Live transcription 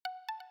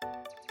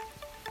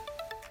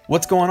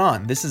What's going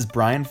on? This is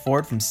Brian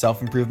Ford from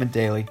Self Improvement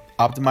Daily,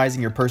 optimizing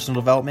your personal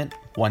development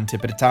one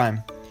tip at a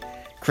time.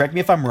 Correct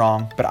me if I'm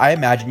wrong, but I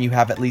imagine you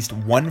have at least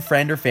one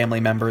friend or family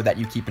member that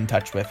you keep in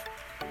touch with.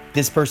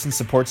 This person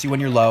supports you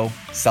when you're low,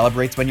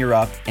 celebrates when you're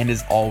up, and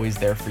is always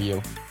there for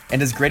you.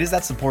 And as great as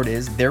that support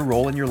is, their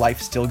role in your life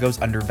still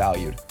goes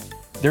undervalued.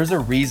 There's a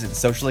reason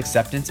social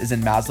acceptance is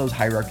in Maslow's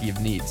hierarchy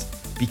of needs,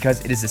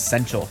 because it is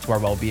essential to our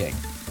well-being.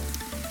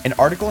 An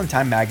article in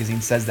Time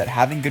magazine says that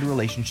having good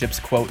relationships,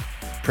 quote,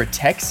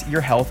 protects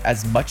your health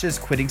as much as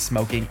quitting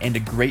smoking and a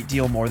great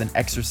deal more than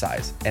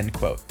exercise, end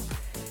quote.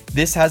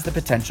 This has the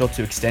potential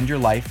to extend your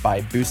life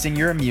by boosting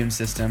your immune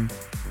system,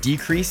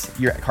 decrease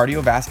your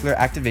cardiovascular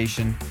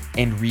activation,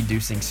 and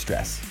reducing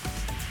stress.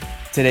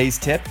 Today's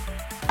tip,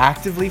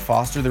 actively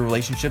foster the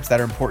relationships that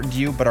are important to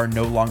you but are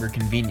no longer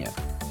convenient.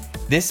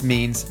 This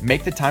means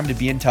make the time to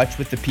be in touch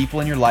with the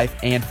people in your life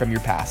and from your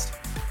past.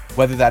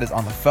 Whether that is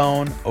on the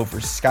phone, over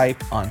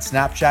Skype, on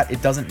Snapchat,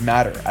 it doesn't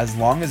matter as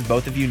long as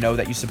both of you know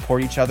that you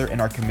support each other and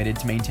are committed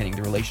to maintaining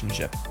the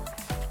relationship.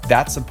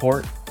 That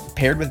support,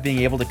 paired with being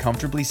able to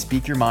comfortably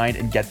speak your mind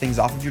and get things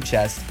off of your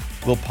chest,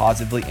 will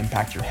positively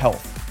impact your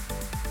health.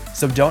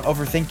 So don't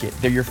overthink it.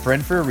 They're your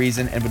friend for a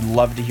reason and would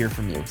love to hear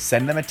from you.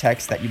 Send them a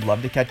text that you'd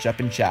love to catch up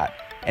and chat,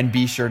 and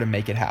be sure to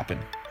make it happen.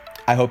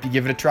 I hope you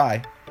give it a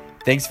try.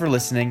 Thanks for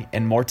listening,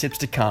 and more tips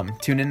to come.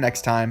 Tune in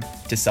next time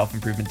to Self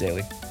Improvement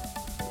Daily.